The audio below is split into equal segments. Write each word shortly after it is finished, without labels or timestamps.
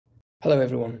Hello,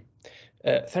 everyone.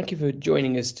 Thank you for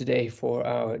joining us today for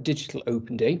our Digital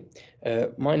Open Day.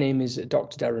 My name is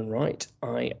Dr. Darren Wright.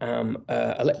 I am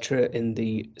a lecturer in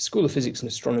the School of Physics and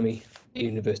Astronomy at the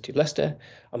University of Leicester.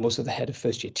 I'm also the head of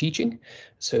first year teaching.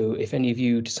 So if any of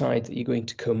you decide that you're going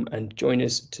to come and join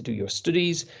us to do your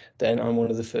studies, then I'm one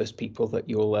of the first people that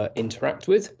you'll interact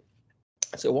with.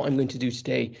 So what I'm going to do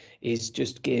today is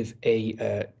just give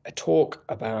a talk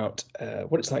about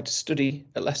what it's like to study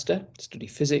at Leicester, study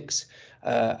physics,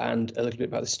 and a little bit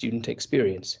about the student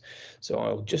experience. So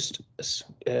I'll just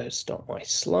start my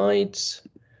slides.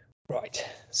 Right,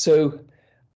 so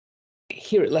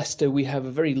here at Leicester, we have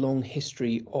a very long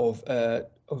history of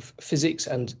physics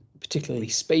and particularly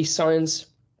space science.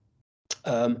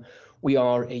 We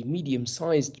are a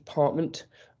medium-sized department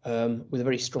with a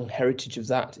very strong heritage of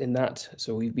that in that.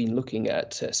 So we've been looking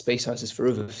at space sciences for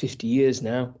over 50 years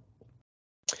now.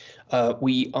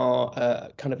 We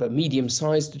are kind of a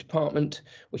medium-sized department,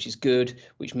 which is good,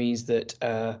 which means that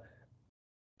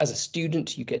as a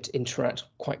student, you get to interact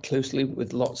quite closely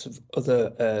with lots of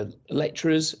other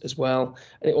lecturers as well.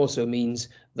 And it also means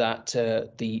that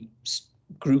the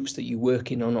groups that you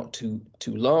work in are not too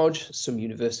large. Some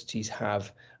universities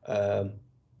have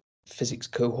physics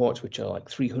cohorts which are like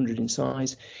 300 in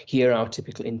size. Here our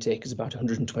typical intake is about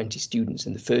 120 students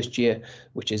in the first year,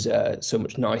 which is so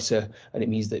much nicer, and it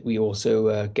means that we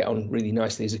also get on really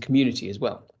nicely as a community as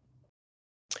well.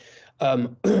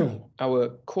 Our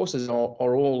courses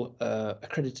are all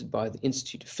accredited by the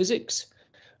Institute of Physics,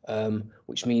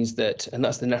 which means that, and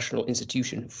that's the national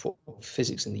institution for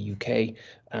physics in the UK,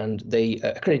 and they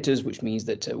accredit us, which means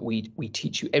that we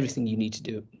teach you everything you need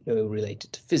to know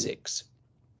related to physics.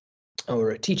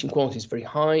 Our teaching quality is very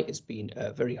high. It's been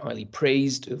very highly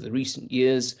praised over the recent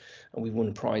years, and we've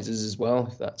won prizes as well,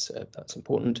 if that's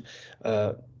important,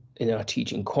 in our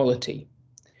teaching quality.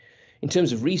 In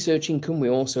terms of research income, we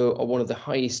also are one of the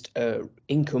highest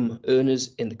income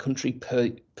earners in the country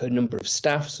per number of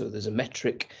staff. So there's a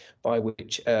metric by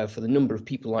which, for the number of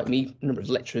people like me, number of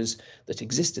lecturers that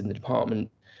exist in the department,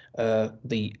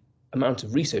 the amount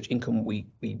of research income we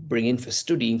bring in for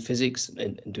studying physics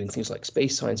and doing things like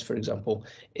space science, for example,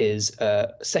 is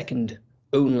second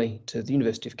only to the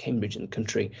University of Cambridge in the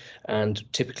country. And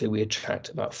typically we attract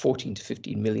about 14 to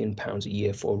 15 million pounds a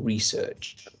year for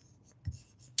research.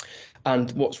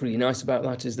 And what's really nice about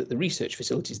that is that the research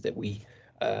facilities that we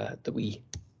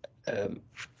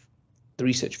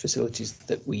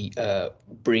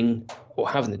bring or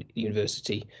have in the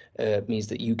university means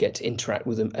that you get to interact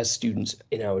with them as students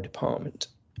in our department.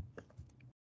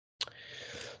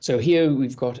 So here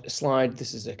we've got a slide.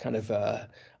 This is a kind of a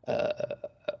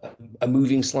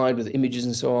moving slide with images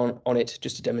and so on it,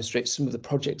 just to demonstrate some of the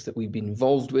projects that we've been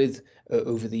involved with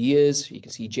over the years. You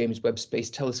can see James Webb Space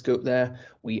Telescope there.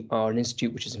 We are an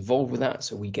institute which is involved with that,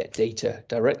 so we get data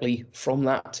directly from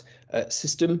that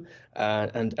system.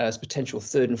 And as potential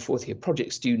third and fourth year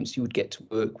project students, you would get to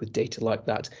work with data like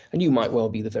that, and you might well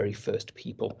be the very first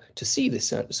people to see this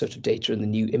sort of data and the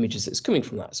new images that's coming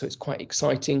from that. So it's quite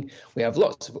exciting. We have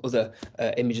lots of other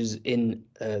images in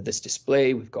this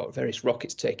display. We've got various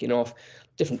rockets taking off,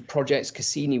 different projects.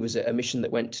 Cassini was a mission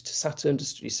that went to Saturn to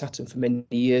study Saturn for many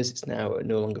years. It's now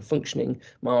no longer functioning.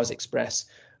 Mars Express,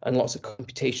 and lots of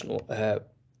computational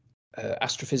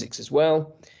astrophysics as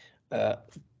well.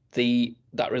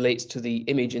 That relates to the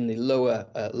image in the lower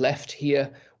left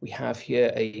here. We have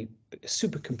here a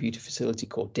supercomputer facility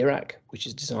called Dirac, which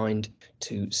is designed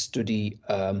to study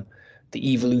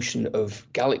the evolution of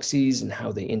galaxies and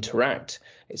how they interact.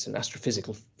 It's an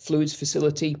astrophysical fluids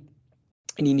facility,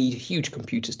 and you need huge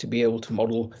computers to be able to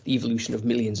model the evolution of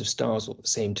millions of stars all at the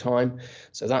same time.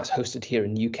 So that's hosted here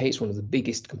in the UK. It's one of the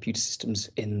biggest computer systems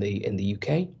in the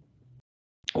UK.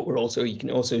 You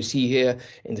can also see here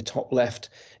in the top left,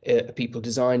 people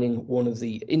designing one of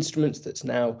the instruments that's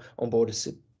now on board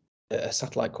a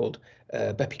satellite called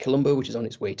Bepi Colombo, which is on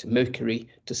its way to Mercury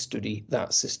to study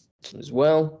that system as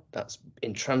well. That's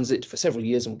in transit for several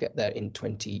years, and we'll get there in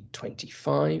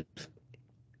 2025.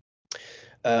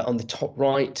 On the top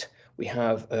right, we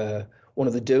have one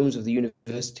of the domes of the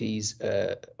university's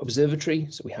observatory.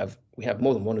 So we have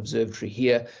more than one observatory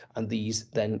here, and these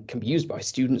then can be used by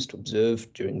students to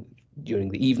observe during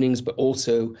the evenings, but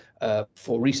also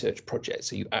for research projects.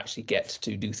 So you actually get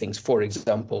to do things, for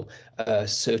example,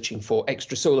 searching for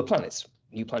extrasolar planets,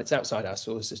 new planets outside our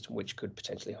solar system, which could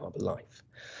potentially harbour life.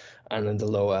 And in the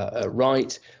lower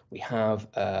right, we have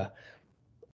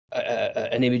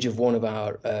an image of one of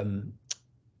our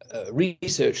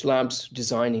research labs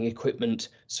designing equipment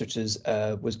such as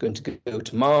was going to go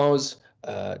to Mars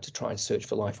to try and search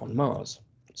for life on Mars.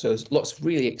 So there's lots of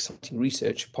really exciting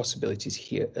research possibilities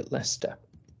here at Leicester.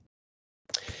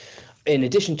 In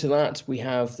addition to that, we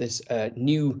have this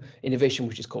new innovation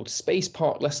which is called Space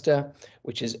Park Leicester,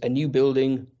 which is a new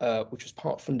building which was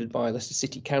part funded by Leicester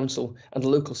City Council and the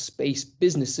local space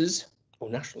businesses, or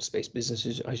national space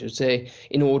businesses, I should say,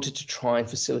 in order to try and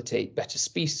facilitate better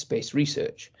space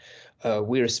research.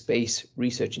 We're a space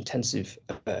research intensive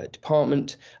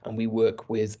department, and we work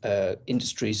with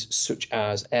industries such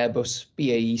as Airbus,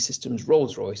 BAE Systems,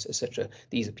 Rolls-Royce, etc.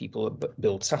 These are people that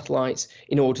build satellites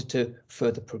in order to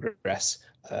further progress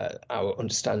our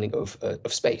understanding of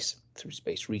space through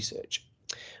space research.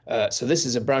 So this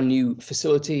is a brand new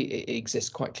facility. It exists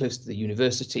quite close to the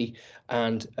university,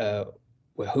 and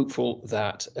we're hopeful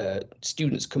that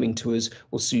students coming to us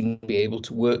will soon be able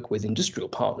to work with industrial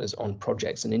partners on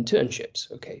projects and internships.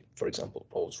 Okay, for example,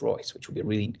 Rolls-Royce, which will be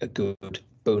really a good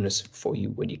bonus for you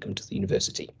when you come to the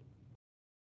university.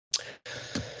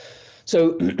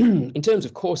 So in terms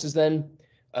of courses then,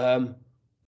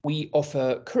 we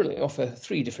currently offer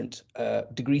 3 different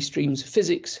degree streams: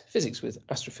 physics with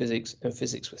astrophysics, and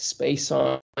physics with space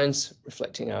science,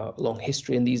 reflecting our long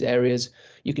history in these areas.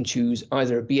 You can choose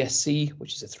either a BSc,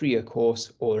 which is a 3-year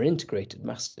course, or an integrated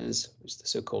master's, which is the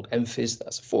so-called MPhys,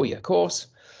 that's a 4-year course.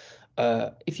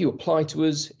 If you apply to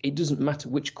us, it doesn't matter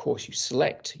which course you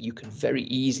select. You can very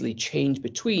easily change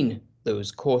between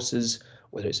those courses,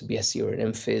 whether it's a BSc or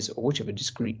an MPhys or whichever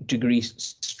degree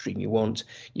stream you want.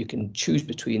 You can choose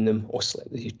between them or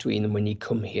select between them when you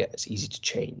come here. It's easy to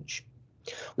change.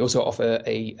 We also offer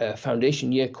a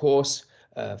foundation year course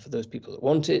for those people that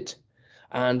want it.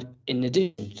 And in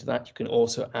addition to that, you can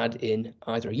also add in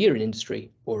either a year in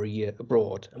industry or a year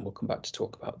abroad. And we'll come back to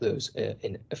talk about those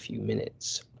in a few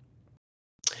minutes.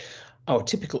 Our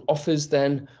typical offers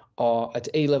then are at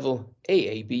A level,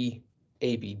 AAB,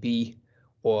 ABB,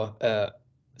 or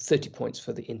 30 points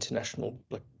for the International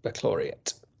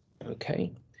Baccalaureate.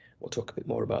 Okay, we'll talk a bit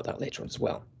more about that later on as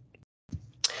well.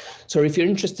 So if you're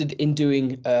interested in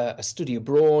doing a study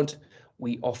abroad,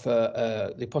 we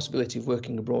offer the possibility of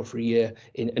working abroad for a year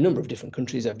in a number of different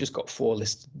countries. I've just got 4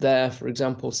 listed there. For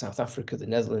example, South Africa, the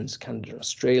Netherlands, Canada, and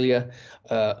Australia.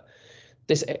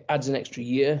 This adds an extra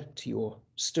year to your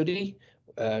study.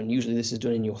 Usually this is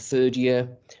done in your 3rd year.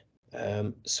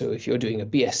 So if you're doing a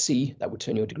BSc, that would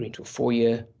turn your degree into a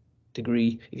 4-year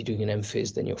degree. If you're doing an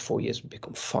MPhys, then your 4 years would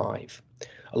become 5.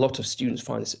 A lot of students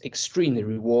find this extremely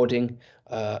rewarding,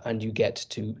 and you get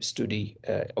to study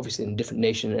obviously in a different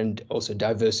nation and also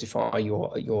diversify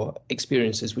your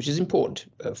experiences, which is important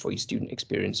for your student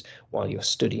experience while you're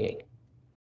studying.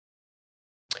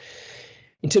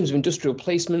 In terms of industrial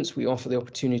placements, we offer the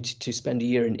opportunity to spend a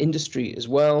year in industry as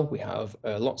well. We have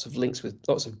lots of links with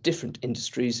lots of different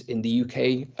industries in the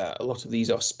UK. A lot of these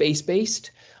are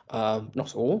space-based,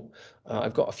 not all.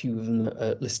 I've got a few of them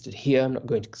listed here. I'm not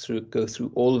going to go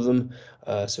through all of them.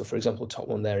 So for example, top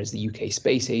one there is the UK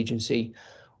Space Agency.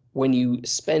 When you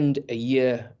spend a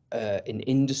year in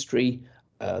industry,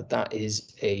 that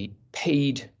is a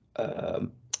paid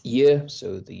year.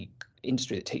 So the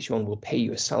industry that takes you on will pay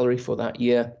you a salary for that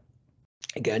year.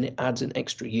 Again, it adds an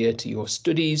extra year to your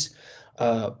studies,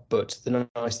 but the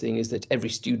nice thing is that every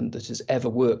student that has ever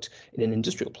worked in an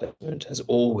industrial placement has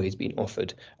always been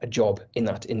offered a job in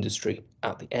that industry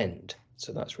at the end.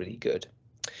 So that's really good.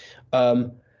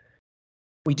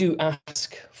 We do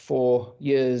ask for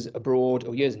years abroad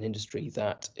or years in industry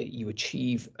that you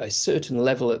achieve a certain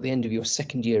level at the end of your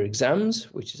 2nd year exams,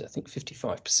 which is I think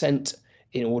 55%,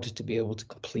 in order to be able to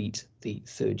complete the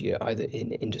 3rd year either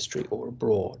in industry or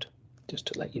abroad, just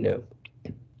to let you know.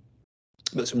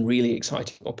 But some really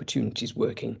exciting opportunities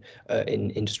working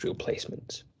in industrial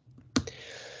placements.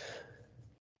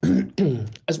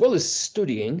 As well as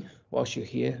studying whilst you're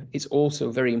here, it's also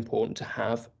very important to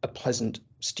have a pleasant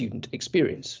student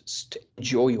experience, to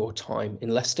enjoy your time in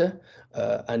Leicester,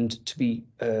 and to be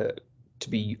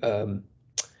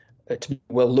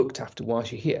well looked after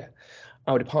whilst you're here.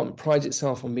 Our department prides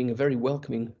itself on being a very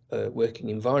welcoming working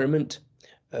environment,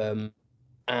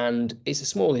 and it's a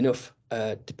small enough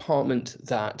department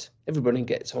that everybody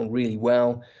gets on really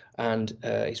well, and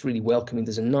it's really welcoming.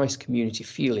 There's a nice community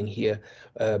feeling here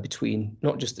between,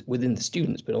 not just within the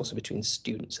students, but also between the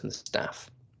students and the staff.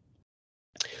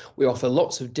 We offer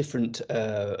lots of different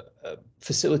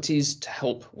facilities to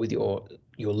help with your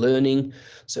learning.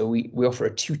 So we offer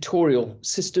a tutorial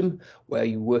system where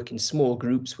you work in small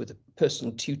groups with a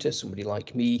personal tutor, somebody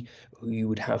like me, who you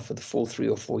would have for the full 3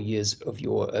 or 4 years of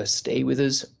your stay with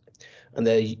us. And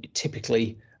they're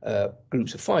typically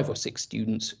groups of 5 or 6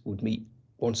 students would meet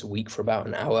once a week for about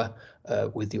an hour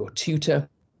with your tutor.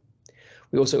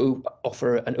 We also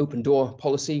offer an open door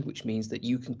policy, which means that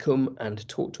you can come and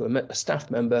talk to a staff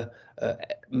member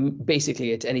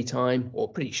basically at any time or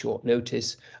pretty short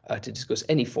notice to discuss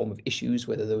any form of issues,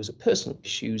 whether those are personal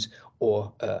issues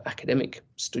or academic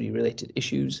study-related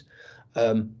issues.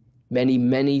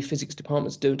 Many physics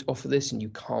departments don't offer this, and you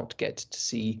can't get to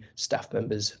see staff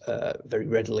members very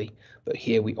readily. But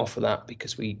here we offer that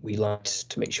because we like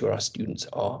to make sure our students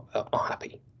are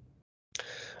happy.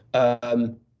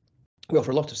 We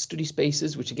offer a lot of study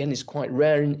spaces, which again is quite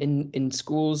rare in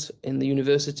schools, in the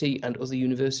university and other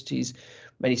universities.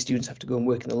 Many students have to go and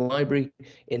work in the library.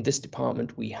 In this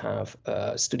department, we have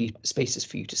study spaces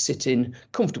for you to sit in,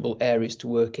 comfortable areas to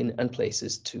work in, and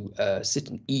places to sit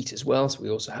and eat as well. So we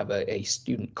also have a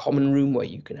student common room where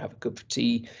you can have a cup of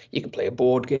tea, you can play a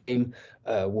board game,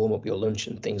 warm up your lunch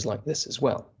and things like this as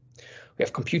well. We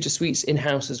have computer suites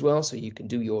in-house as well, so you can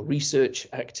do your research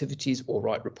activities or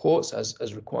write reports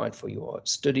as required for your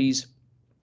studies.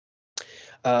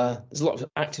 There's a lot of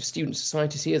active student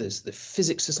societies here. There's the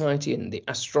Physics Society and the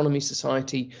Astronomy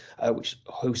Society, which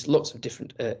host lots of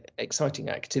different exciting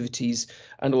activities,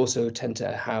 and also tend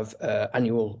to have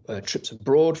annual trips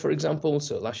abroad, for example.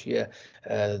 So last year,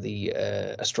 the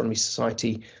Astronomy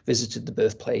Society visited the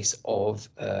birthplace of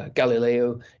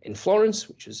Galileo in Florence,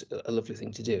 which was a lovely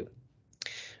thing to do.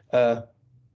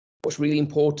 What's really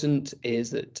important is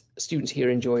that students here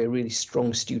enjoy a really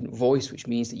strong student voice, which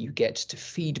means that you get to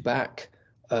feedback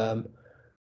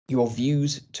your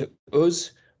views to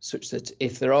us, such that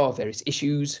if there are various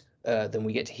issues, then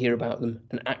we get to hear about them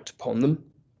and act upon them.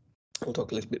 We'll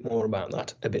talk a little bit more about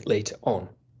that a bit later on.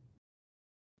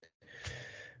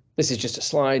 This is just a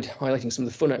slide highlighting some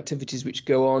of the fun activities which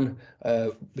go on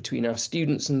between our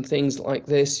students and things like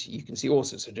this. You can see all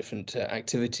sorts of different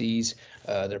activities.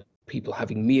 There are people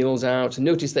having meals out. And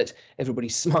notice that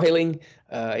everybody's smiling.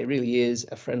 It really is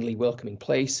a friendly, welcoming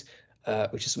place,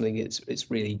 which is something it's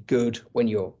really good when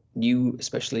you're new,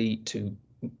 especially to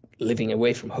living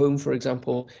away from home, for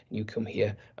example, and you come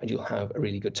here and you'll have a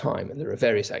really good time. And there are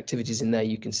various activities in there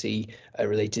you can see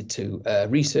related to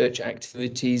research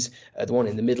activities. The one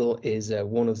in the middle is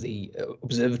one of the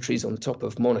observatories on the top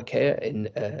of Mauna Kea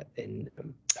in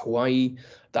Hawaii.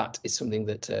 That is something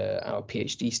that our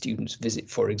PhD students visit,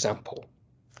 for example.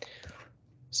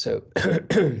 So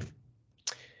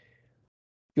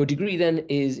your degree then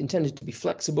is intended to be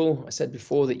flexible. I said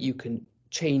before that you can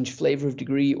change flavour of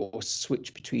degree or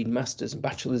switch between master's and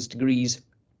bachelor's degrees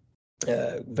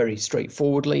very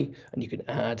straightforwardly, and you can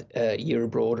add a year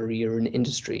abroad or a year in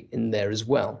industry in there as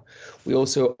well. We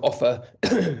also offer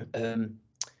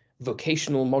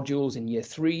vocational modules in year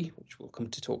 3, which we'll come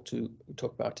to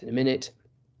talk about in a minute,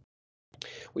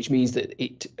 which means that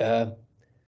it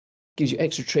gives you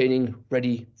extra training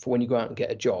ready for when you go out and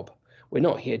get a job. We're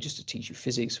not here just to teach you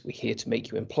physics, we're here to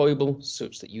make you employable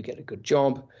such that you get a good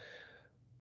job.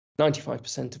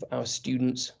 95% of our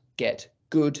students get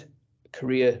good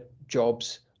career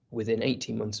jobs within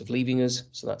 18 months of leaving us,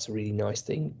 so that's a really nice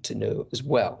thing to know as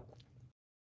well.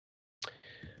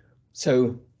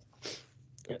 So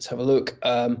let's have a look.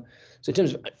 So in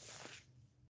terms of,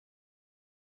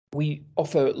 we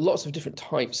offer lots of different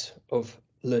types of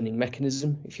learning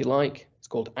mechanism, if you like. It's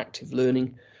called active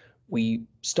learning. We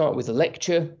start with a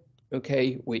lecture,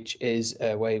 okay, which is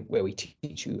where we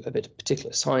teach you a bit of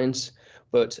particular science,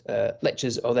 but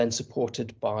lectures are then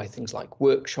supported by things like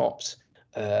workshops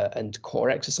and core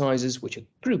exercises, which are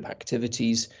group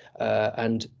activities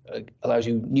and allows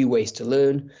you new ways to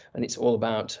learn. And it's all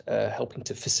about helping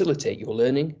to facilitate your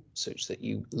learning such that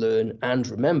you learn and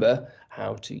remember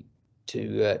how to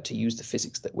use the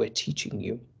physics that we're teaching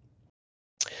you.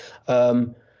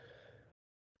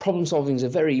 Problem solving is a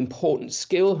very important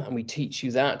skill, and we teach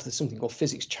you that. There's something called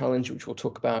Physics Challenge, which we'll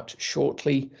talk about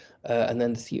shortly. And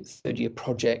then the third year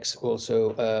projects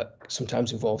also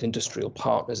sometimes involve industrial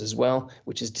partners as well,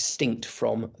 which is distinct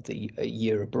from the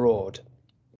year abroad.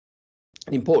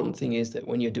 The important thing is that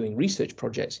when you're doing research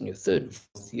projects in your 3rd and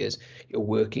 4th years, you're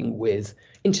working with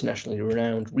internationally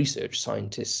renowned research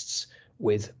scientists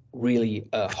with really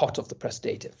hot off the press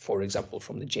data, for example,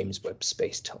 from the James Webb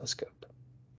Space Telescope.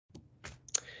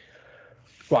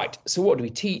 Right, so what do we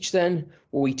teach then?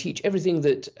 Well, we teach everything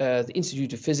that the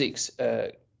Institute of Physics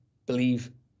believe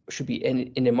should be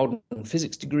in a modern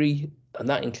physics degree, and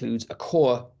that includes a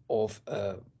core of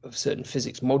certain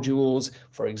physics modules,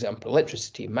 for example,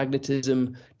 electricity and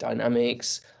magnetism,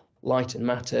 dynamics, light and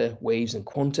matter, waves and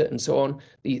quanta, and so on.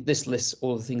 This lists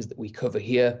all the things that we cover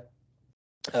here.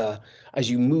 As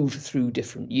you move through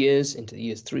different years into the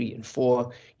years 3 and 4,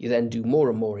 you then do more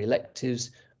and more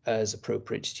electives. as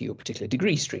appropriate to your particular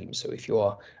degree stream. So if you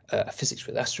are a physics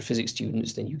with astrophysics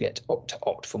students, then you get to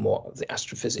opt for more of the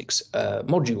astrophysics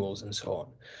modules and so on.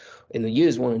 In the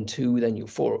years 1 and 2, then you'll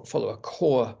follow a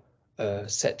core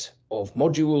set of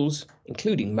modules,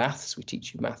 including maths. We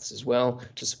teach you maths as well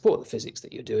to support the physics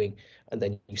that you're doing, and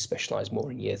then you specialize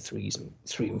more in year 3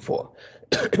 and 4.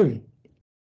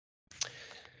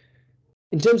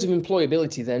 In terms of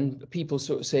employability, then, people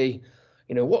sort of say,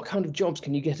 you know, what kind of jobs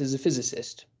can you get as a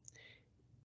physicist?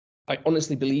 I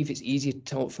honestly believe it's easier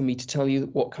for me to tell you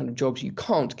what kind of jobs you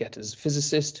can't get as a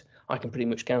physicist. I can pretty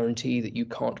much guarantee that you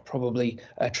can't probably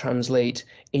translate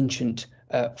ancient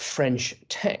French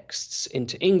texts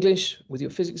into English with your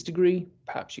physics degree.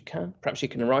 Perhaps you can. Perhaps you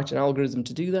can write an algorithm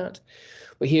to do that.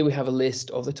 But here we have a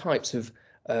list of the types of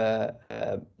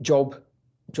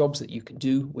jobs that you can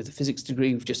do with a physics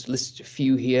degree. We've just listed a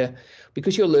few here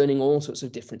because you're learning all sorts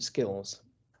of different skills.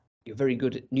 You're very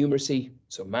good at numeracy,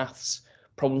 so maths,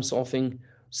 problem solving,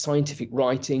 scientific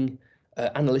writing,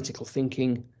 analytical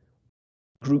thinking,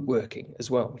 group working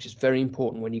as well, which is very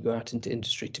important when you go out into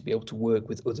industry to be able to work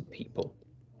with other people.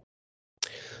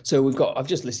 So I've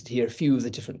just listed here a few of the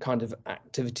different kind of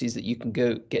activities that you can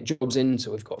go get jobs in.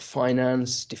 So we've got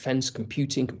finance, defense,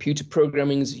 computing, computer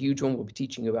programming is a huge one. We'll be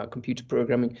teaching you about computer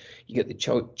programming. You get the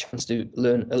chance to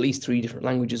learn at least 3 different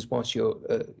languages whilst you're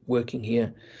working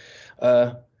here.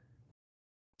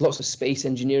 Lots of space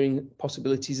engineering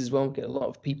possibilities as well. Get a lot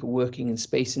of people working in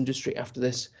space industry after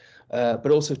this,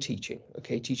 but also teaching.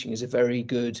 Okay, teaching is a very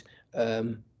good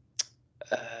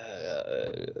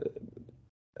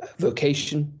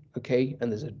vocation, okay,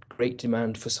 and there's a great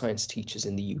demand for science teachers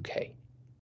in the UK.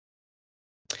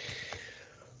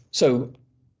 So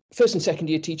first and second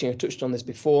year teaching, I touched on this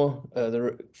before.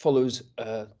 There follows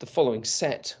the following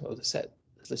set, or the set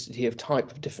that's listed here,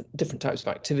 of different types of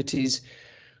activities.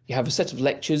 You have a set of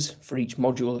lectures for each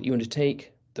module that you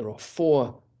undertake. There are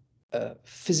 4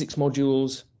 physics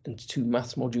modules and 2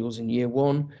 maths modules in year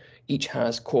 1. Each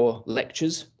has core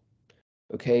lectures.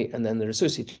 Okay, and then they're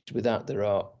associated with that. There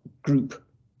are group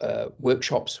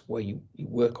workshops where you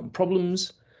work on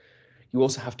problems. You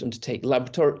also have to undertake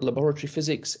laboratory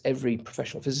physics. Every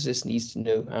professional physicist needs to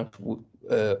know how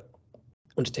to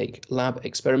undertake lab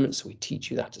experiments, so we teach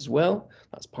you that as well.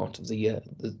 That's part of the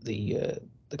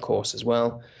course as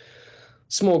well.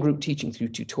 Small group teaching through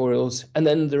tutorials, and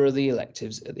then there are the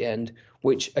electives at the end,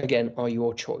 which again are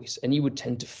your choice, and you would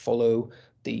tend to follow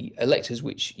the electives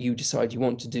which you decide you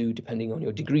want to do depending on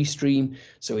your degree stream.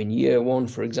 So in year 1,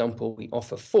 for example, we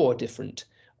offer 4 different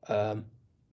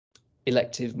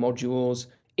elective modules: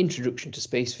 Introduction to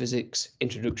Space Physics,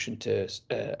 Introduction to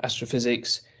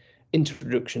Astrophysics,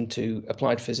 Introduction to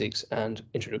Applied Physics, and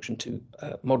Introduction to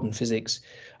Modern Physics.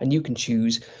 And you can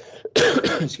choose,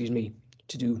 excuse me,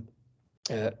 to do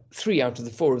 3 out of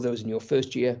the 4 of those in your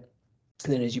first year.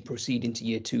 And then as you proceed into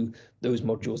year 2, those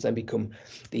modules then become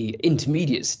the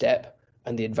intermediate step,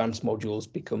 and the advanced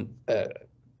modules become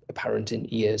apparent in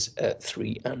years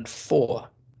 3 and 4.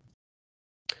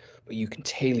 But you can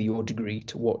tailor your degree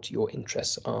to what your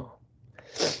interests are.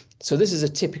 So this is a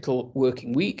typical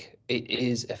working week. It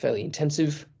is a fairly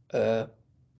intensive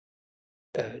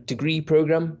degree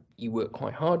program. You work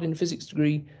quite hard in a physics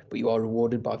degree, but you are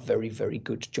rewarded by very, very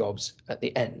good jobs at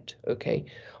the end. Okay.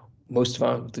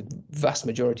 The vast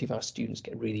majority of our students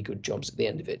get really good jobs at the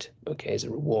end of it, okay, as a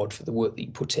reward for the work that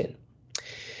you put in.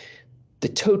 The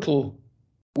total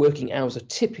working hours are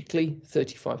typically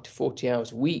 35 to 40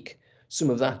 hours a week. Some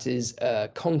of that is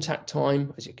contact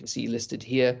time, as you can see listed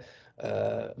here,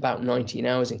 about 19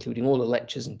 hours, including all the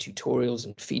lectures and tutorials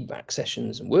and feedback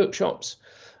sessions and workshops,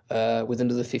 with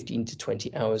another 15 to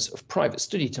 20 hours of private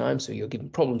study time, so you're given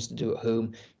problems to do at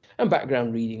home, and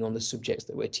background reading on the subjects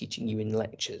that we're teaching you in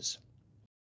lectures.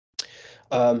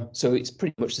 So it's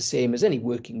pretty much the same as any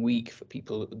working week for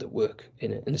people that work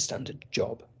in a standard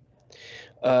job.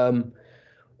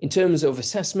 In terms of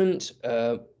assessment,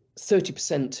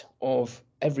 30% of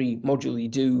every module you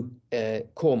do,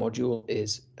 core module,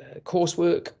 is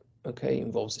coursework. Okay,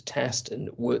 involves a test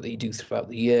and work that you do throughout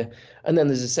the year, and then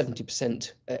there's a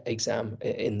 70% exam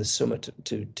in the summer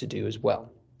to do as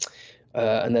well.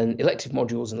 And then elective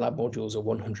modules and lab modules are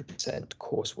 100%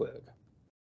 coursework.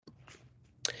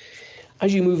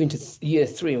 As you move into year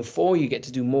 3 and 4, you get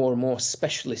to do more and more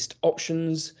specialist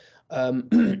options. I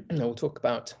will talk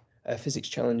about Physics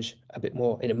Challenge a bit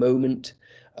more in a moment.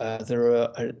 There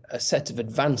are a set of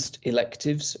advanced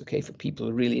electives, okay, for people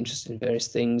who are really interested in various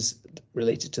things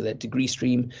related to their degree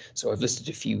stream. So I've listed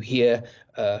a few here.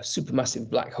 Supermassive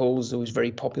black holes is always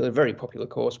very popular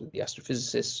course with the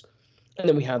astrophysicists. And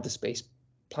then we have the space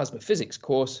plasma physics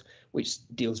course, which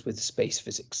deals with space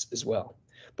physics as well.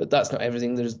 But that's not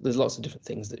everything. There's lots of different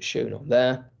things that's shown on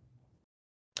there.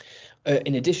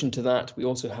 In addition to that, we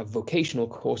also have vocational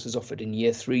courses offered in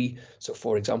year 3. So,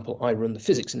 for example, I run the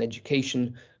Physics and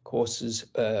Education course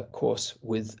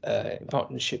with in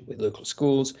partnership with local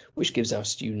schools, which gives our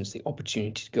students the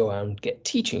opportunity to go out and get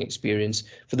teaching experience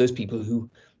for those people who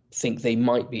think they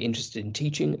might be interested in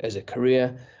teaching as a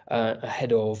career.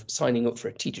 Ahead of signing up for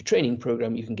a teacher training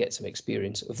program, you can get some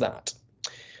experience of that.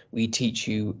 We teach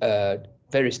you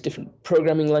various different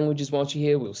programming languages whilst you're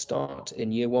here. We'll start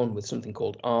in year 1 with something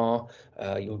called R.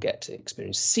 You'll get to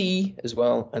experience C as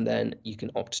well, and then you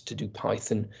can opt to do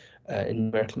Python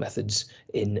and numerical methods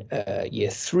in year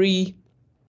 3.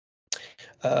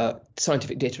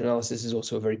 Scientific data analysis is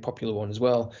also a very popular one as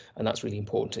well, and that's really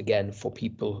important again for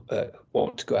people who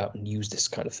want to go out and use this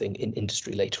kind of thing in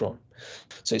industry later on.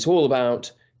 So it's all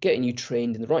about getting you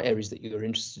trained in the right areas that you're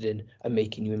interested in and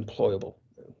making you employable.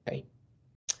 Okay.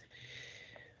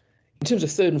 In terms of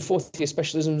 3rd and 4th year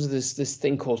specialisms, there's this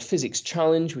thing called Physics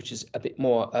Challenge, which is a bit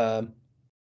more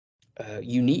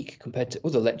unique compared to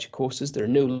other lecture courses. There are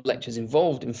no lectures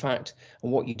involved, in fact,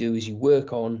 and what you do is you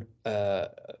work on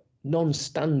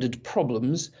non-standard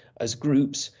problems as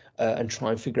groups and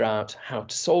try and figure out how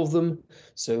to solve them.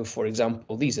 So, for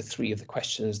example, these are 3 of the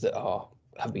questions that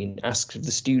have been asked of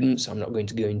the students. I'm not going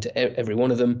to go into every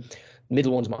one of them. The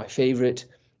middle one's my favorite,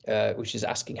 which is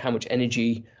asking how much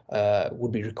energy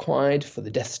would be required for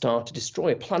the Death Star to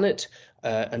destroy a planet,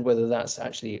 and whether that's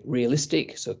actually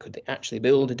realistic. So could they actually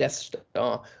build a Death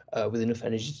Star with enough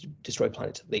energy to destroy a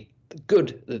planet? The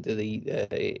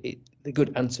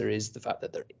good answer is the fact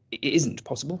that it isn't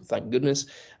possible, thank goodness.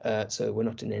 So we're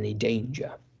not in any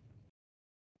danger.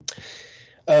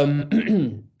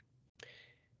 In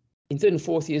 3rd and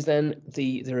 4th years, then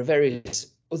there are various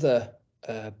other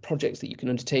projects that you can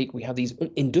undertake. We have these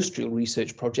industrial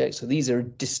research projects. So these are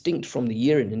distinct from the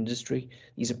year in industry.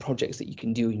 These are projects that you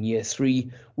can do in year 3,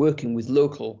 working with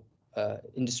local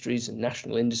industries and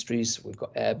national industries. We've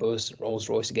got Airbus and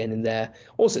Rolls-Royce again in there,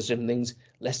 all sorts of different things.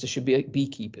 Leicester should be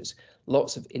beekeepers.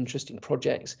 Lots of interesting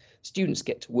projects. Students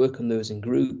get to work on those in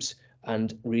groups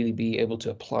and really be able to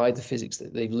apply the physics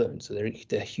that they've learned. So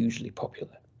they're hugely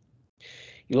popular.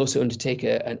 You'll also undertake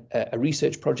a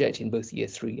research project in both year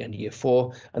 3 and year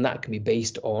 4, and that can be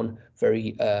based on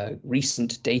very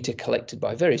recent data collected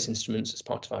by various instruments as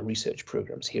part of our research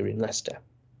programs here in Leicester.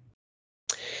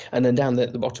 And then down there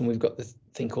at the bottom, we've got the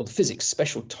thing called Physics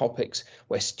Special Topics,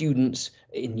 where students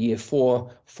in year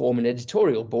 4 form an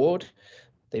editorial board.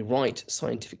 They write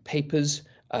scientific papers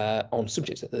on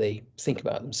subjects that they think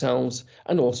about themselves,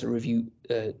 and also review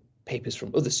papers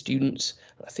from other students.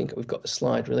 I think we've got a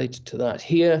slide related to that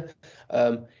here.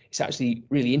 It's actually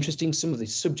really interesting. Some of the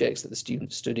subjects that the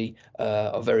students study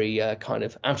are very kind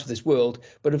of out of this world,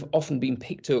 but have often been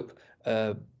picked up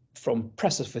from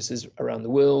press offices around the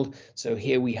world. So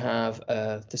here we have,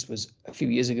 this was a few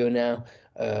years ago now,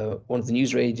 one of the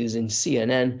news readers in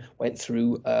CNN went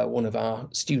through one of our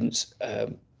students'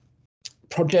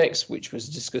 projects, which was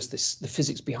discussed the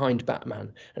physics behind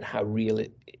Batman and how real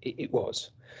it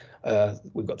was.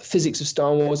 We've got the physics of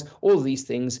Star Wars. All of these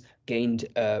things gained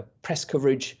press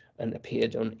coverage and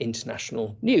appeared on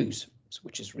international news,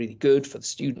 which is really good for the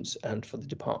students and for the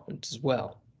department as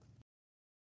well.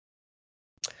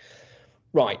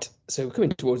 Right, so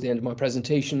coming towards the end of my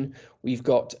presentation, we've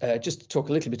got just to talk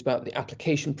a little bit about the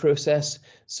application process.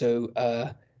 So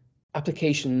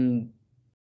applications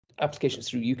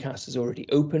through UCAS is already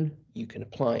open. You can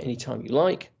apply anytime you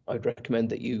like. I'd recommend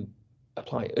that you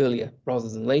apply earlier rather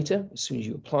than later. As soon as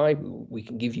you apply, we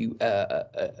can give you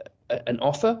an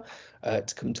offer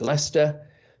to come to Leicester.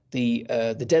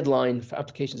 The deadline for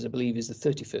applications, I believe, is the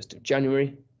 31st of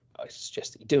January. I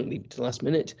suggest that you don't leave it to the last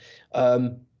minute.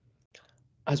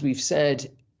 As we've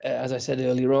said, as I said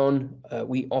earlier on,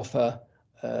 we offer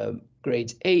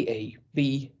grades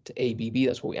AAB to ABB.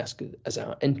 That's what we ask as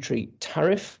our entry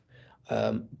tariff.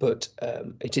 But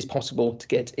it is possible to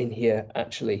get in here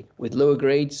actually with lower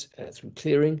grades through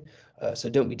clearing. So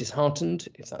don't be disheartened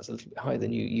if that's a little bit higher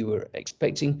than you were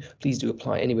expecting. Please do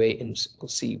apply anyway, and we'll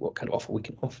see what kind of offer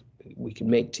we can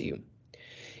make to you.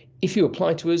 If you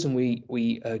apply to us and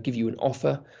we give you an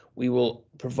offer, we will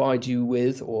provide you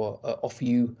with or offer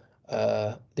you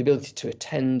the ability to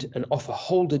attend an offer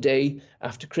holder day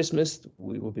after Christmas.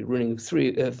 We will be running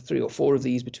three or four of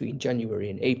these between January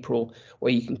and April,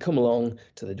 where you can come along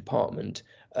to the department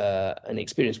and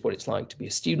experience what it's like to be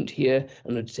a student here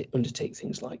and undertake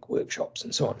things like workshops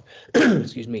and so on.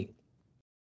 Excuse me.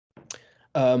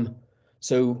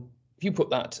 So if you put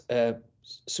that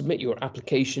submit your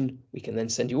application. We can then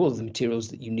send you all of the materials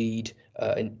that you need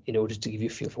in order to give you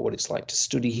a feel for what it's like to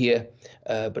study here.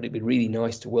 But it'd be really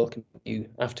nice to welcome you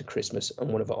after Christmas on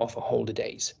one of our offer holder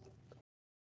days.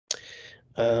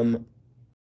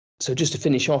 So just to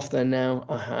finish off then now,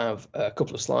 I have a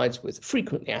couple of slides with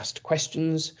frequently asked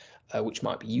questions, which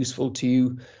might be useful to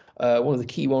you. One of the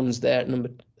key ones there,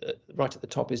 right at the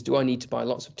top, is, do I need to buy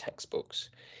lots of textbooks?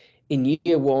 In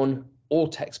year one, all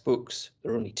textbooks,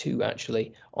 there are only 2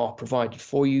 actually, are provided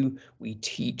for you. We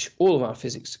teach all of our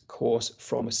physics course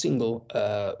from a single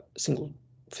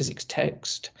physics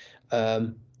text.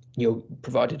 You're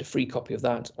provided a free copy of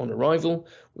that on arrival.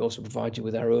 We also provide you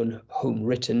with our own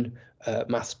home-written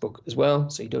maths book as well,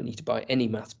 so you don't need to buy any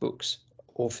maths books,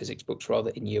 or physics books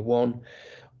rather, in year one.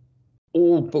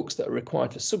 All books that are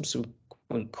required for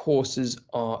subsequent courses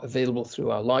are available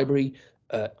through our library,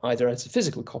 either as a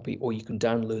physical copy, or you can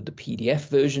download the PDF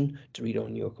version to read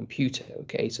on your computer.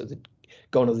 Okay, so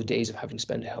gone are the days of having to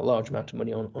spend a large amount of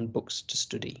money on books to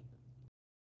study.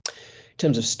 In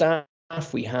terms of staff,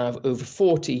 we have over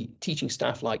 40 teaching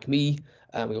staff like me.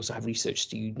 We also have research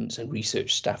students and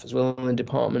research staff as well in the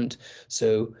department.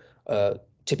 So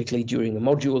typically during a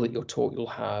module that you're taught, you'll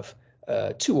have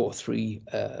 2 or 3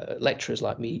 lecturers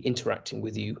like me interacting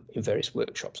with you in various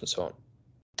workshops and so on.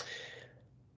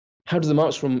 How do the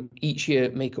marks from each year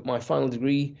make up my final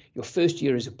degree? Your first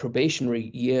year is a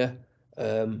probationary year.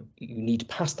 You need to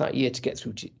pass that year to get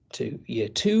through to year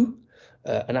 2.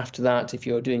 And after that, if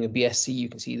you're doing a BSc, you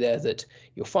can see there that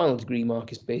your final degree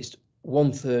mark is based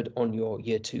 1/3 on your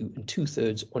year 2 and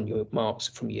 2/3 on your marks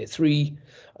from year 3.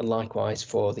 And likewise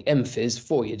for the MPhys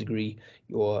 4-year degree,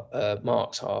 your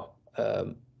marks are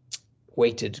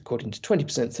weighted according to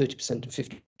 20%, 30% and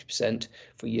 50%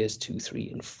 for years 2, 3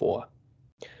 and 4.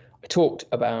 I talked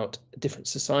about different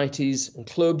societies and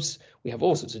clubs. We have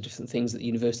all sorts of different things at the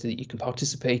university that you can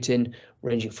participate in,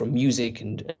 ranging from music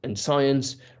and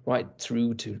science, right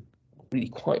through to, really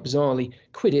quite bizarrely,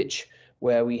 Quidditch,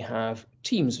 where we have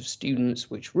teams of students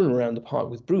which run around the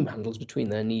park with broom handles between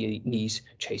their knees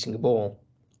chasing a ball.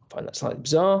 I find that slightly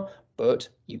bizarre, but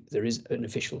there is an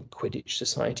official Quidditch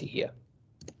society here.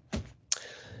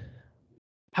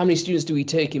 How many students do we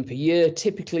take in per year?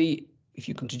 Typically, if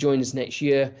you come to join us next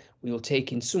year, we will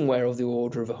take in somewhere of the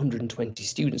order of 120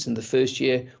 students in the first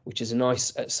year, which is a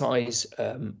nice size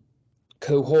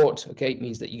cohort. Okay, it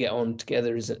means that you get on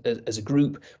together as a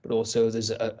group, but also there's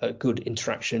a good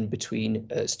interaction between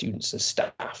students and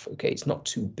staff. Okay, it's not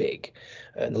too big,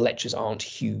 and the lectures aren't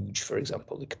huge. For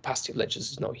example, the capacity of lectures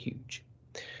is not huge.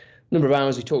 Number of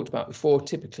hours we talked about before,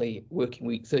 typically working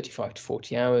week 35 to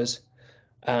 40 hours,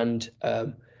 and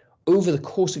over the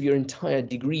course of your entire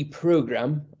degree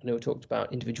program, I know we talked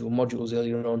about individual modules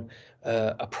earlier on,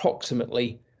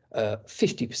 approximately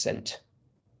 50%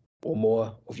 or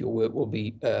more of your work will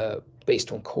be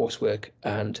based on coursework,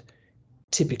 and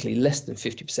typically less than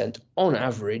 50% on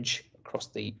average across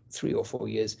the 3 or 4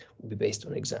 years will be based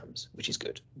on exams, which is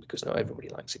good because not everybody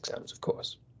likes exams, of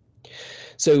course.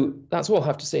 So that's all I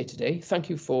have to say today. Thank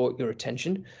you for your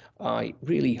attention. I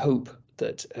really hope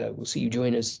that we'll see you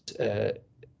join us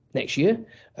next year.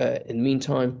 In the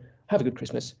meantime, have a good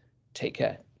Christmas. Take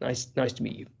care. Nice to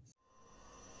meet you.